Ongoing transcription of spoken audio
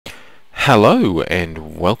Hello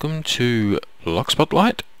and welcome to Block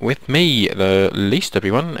Spotlight with me, the least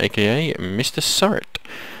derpy one, aka MrSuryt.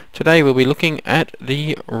 Today we'll be looking at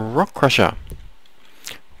the Rock Crusher.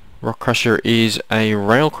 Rock Crusher is a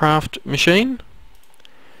Railcraft machine.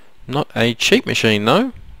 Not a cheap machine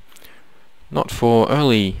though. Not for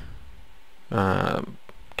early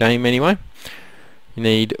game anyway. You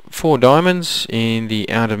need 4 diamonds in the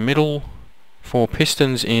outer middle, 4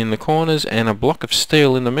 pistons in the corners, and a block of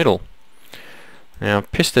steel in the middle. Now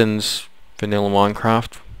pistons, vanilla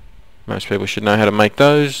Minecraft, most people should know how to make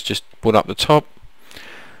those. Just put up the top,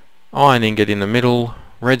 iron ingot in the middle,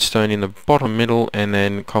 redstone in the bottom middle, and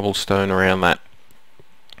then cobblestone around that.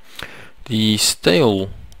 The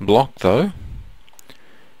steel block though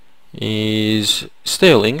is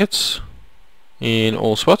steel ingots in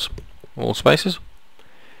all spots, all spaces.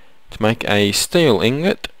 To make a steel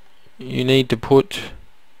ingot you need to put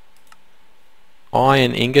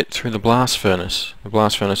iron ingot through the blast furnace. The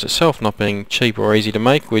blast furnace itself not being cheap or easy to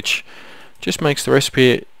make, which just makes the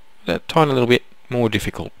recipe that tiny little bit more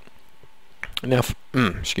difficult. Now,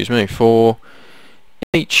 for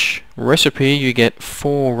each recipe you get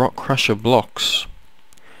 4 Rock Crusher blocks.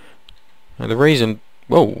 Now the reason,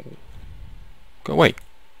 the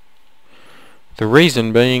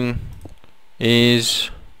reason being is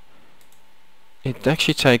it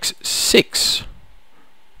actually takes 12.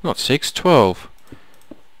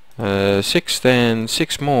 6 then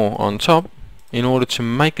 6 more on top in order to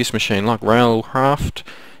make this machine. Like Railcraft,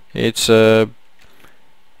 it's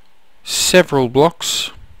several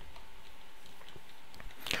blocks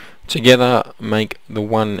together make the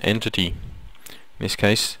one entity, in this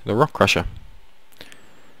case the Rock Crusher.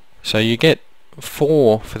 So you get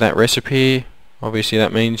 4 for that recipe. Obviously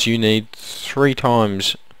that means you need 3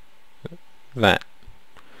 times that.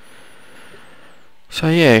 So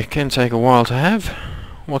yeah, it can take a while to have.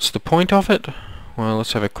 What's the point of it? Well,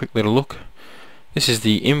 let's have a quick little look. This is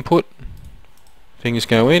the input. Things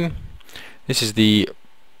go in. This is the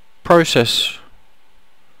process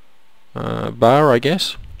bar, I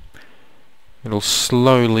guess. It'll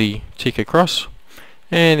slowly tick across.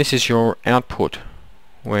 And this is your output,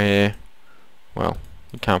 where, well,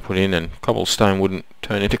 you can't put in, and cobblestone wouldn't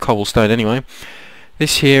turn into cobblestone anyway.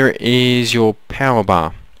 This here is your power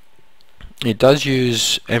bar. It does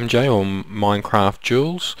use MJ or Minecraft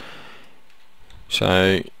joules,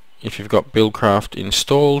 so if you've got Buildcraft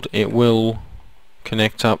installed it will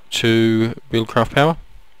connect up to Buildcraft power,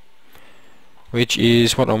 which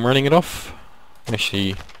is what I'm running it off.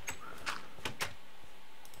 Actually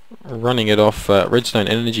running it off redstone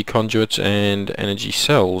energy conduits and energy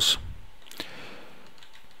cells.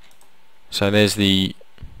 So there's the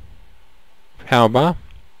power bar.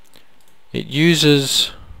 It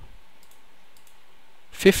uses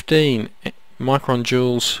 15 micron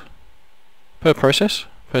joules per process,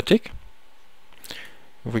 per tick.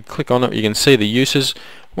 If we click on it you can see the uses.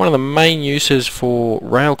 One of the main uses for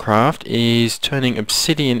Railcraft is turning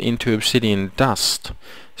obsidian into obsidian dust.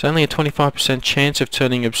 It's only a 25% chance of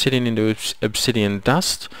turning obsidian into obsidian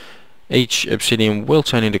dust. Each obsidian will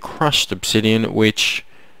turn into crushed obsidian, which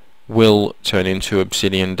will turn into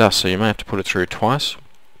obsidian dust, so you may have to put it through twice.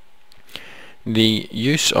 The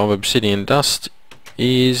use of obsidian dust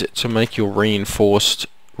is to make your reinforced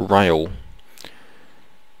rail.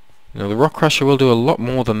 Now the Rock Crusher will do a lot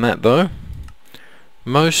more than that though.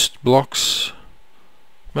 Most blocks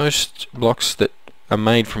that are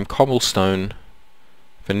made from cobblestone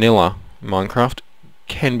vanilla Minecraft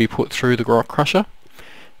can be put through the Rock Crusher.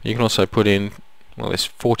 You can also put in, well, there's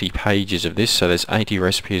 40 pages of this, so there's 80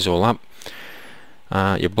 recipes all up.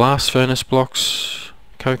 Your blast furnace blocks,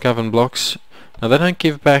 coke oven blocks. Now they don't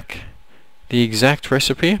give back the exact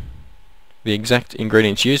recipe, the exact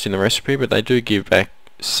ingredients used in the recipe, but they do give back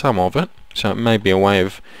some of it, so it may be a way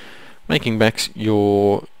of making back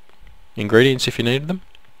your ingredients if you needed them.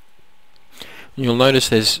 You'll notice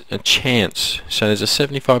there's a chance, so there's a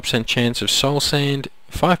 75% chance of soul sand,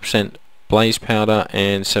 5% blaze powder,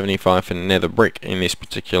 and 75% for nether brick in this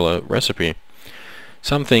particular recipe.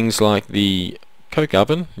 Some things like the coke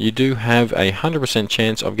oven, you do have a 100%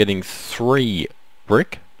 chance of getting 3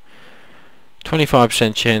 brick,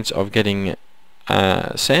 25% chance of getting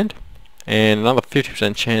sand, and another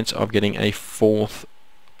 50% chance of getting a 4th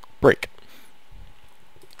brick.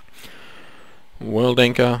 World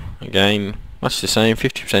Anchor, again much the same,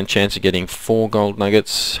 50% chance of getting 4 gold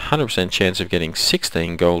nuggets, 100% chance of getting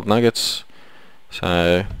 16 gold nuggets,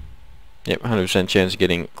 so yep, 100% chance of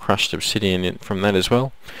getting crushed obsidian from that as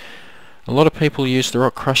well. A lot of people use the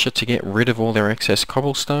Rock Crusher to get rid of all their excess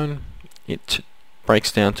cobblestone. It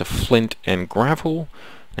breaks down to flint and gravel.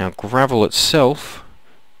 Now gravel itself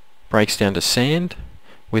breaks down to sand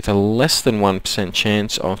with a less than 1%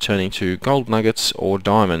 chance of turning to gold nuggets or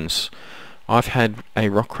diamonds. I've had a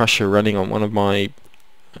rock crusher running on one of my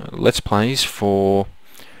Let's Plays for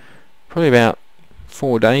probably about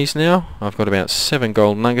 4 days now. I've got about 7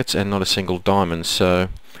 gold nuggets and not a single diamond, so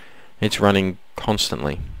it's running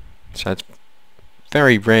constantly. So it's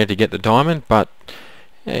very rare to get the diamond, but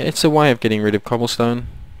it's a way of getting rid of cobblestone.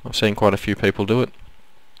 I've seen quite a few people do it.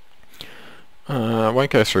 I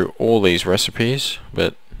won't go through all these recipes,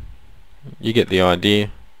 but you get the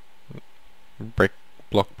idea.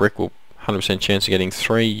 Block brick will 100% chance of getting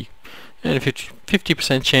 3 and a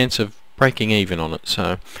 50% chance of breaking even on it.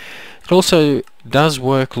 So it also does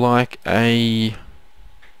work like a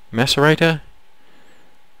macerator,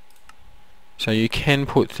 so you can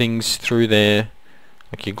put things through there,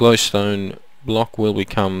 like your glowstone block will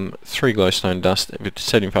become 3 glowstone dust with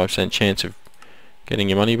 75% chance of getting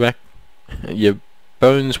your money back. Your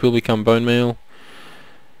bones will become bone meal,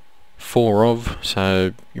 4 of,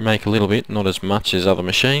 so you make a little bit, not as much as other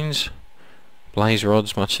machines. Blaze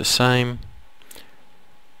rods much the same,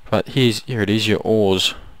 but here it is, your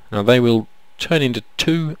ores. Now they will turn into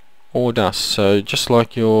 2 ore dust, so just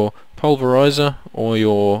like your pulverizer or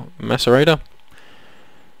your macerator,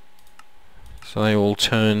 so they will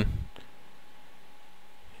turn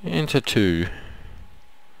into 2,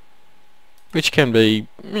 which can be,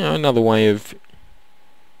 you know, another way of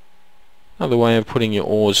putting your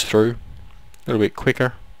ores through, a little bit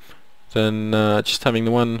quicker than just having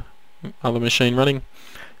the one other machine running.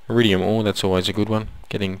 Iridium ore, that's always a good one,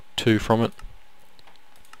 getting 2 from it.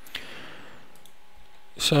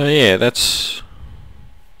 So yeah, that's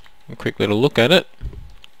a quick little look at it.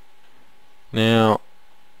 Now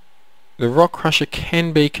the rock crusher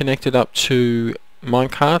can be connected up to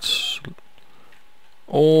minecarts,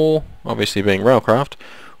 or obviously being Railcraft,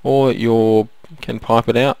 or you can pipe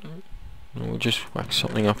it out. We'll just whack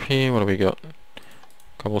something up here. What have we got?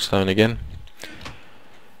 Cobblestone again.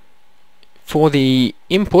 For the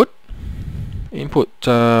input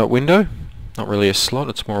window, not really a slot,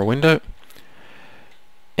 it's more a window.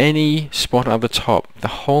 Any spot up the top, the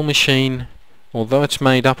whole machine, although it's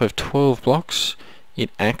made up of 12 blocks, it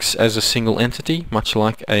acts as a single entity, much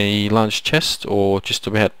like a large chest or just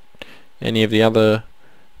about any of the other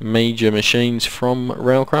major machines from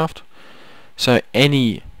Railcraft. So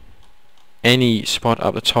any spot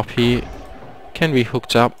up the top here can be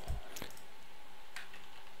hooked up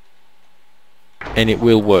and it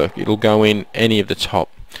will work. It'll go in any of the top.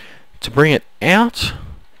 To bring it out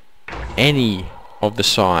any of the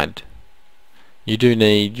side, you do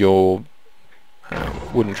need your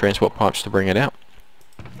wooden transport pipes to bring it out.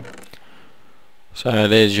 So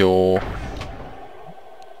there's your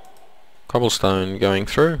cobblestone going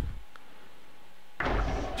through,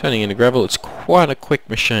 turning into gravel. It's quite a quick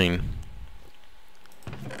machine.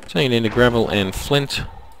 Turning it into gravel and flint.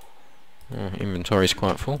 Inventory is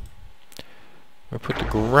quite full. We'll put the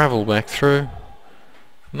gravel back through.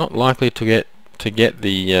 Not likely to get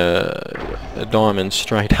a diamond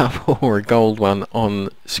straight up or a gold one on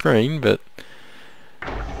screen, but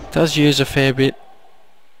it does use a fair bit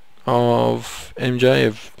of MJ,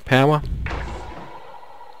 of power.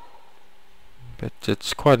 But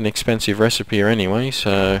it's quite an expensive recipe anyway,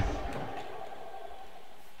 so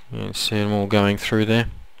you can see them all going through there.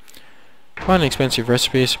 Quite an expensive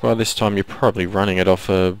recipe, so by this time you're probably running it off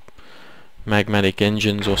magmatic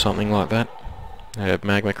engines or something like that.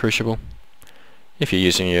 Magma crucible. If you're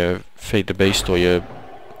using your Feed the Beast or your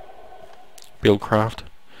Buildcraft.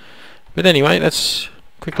 But anyway, that's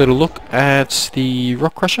a quick little look at the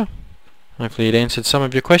rock crusher. Hopefully it answered some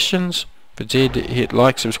of your questions. If it did, hit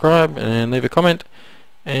like, subscribe and leave a comment,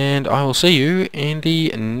 and I will see you in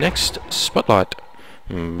the next spotlight.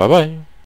 Bye bye.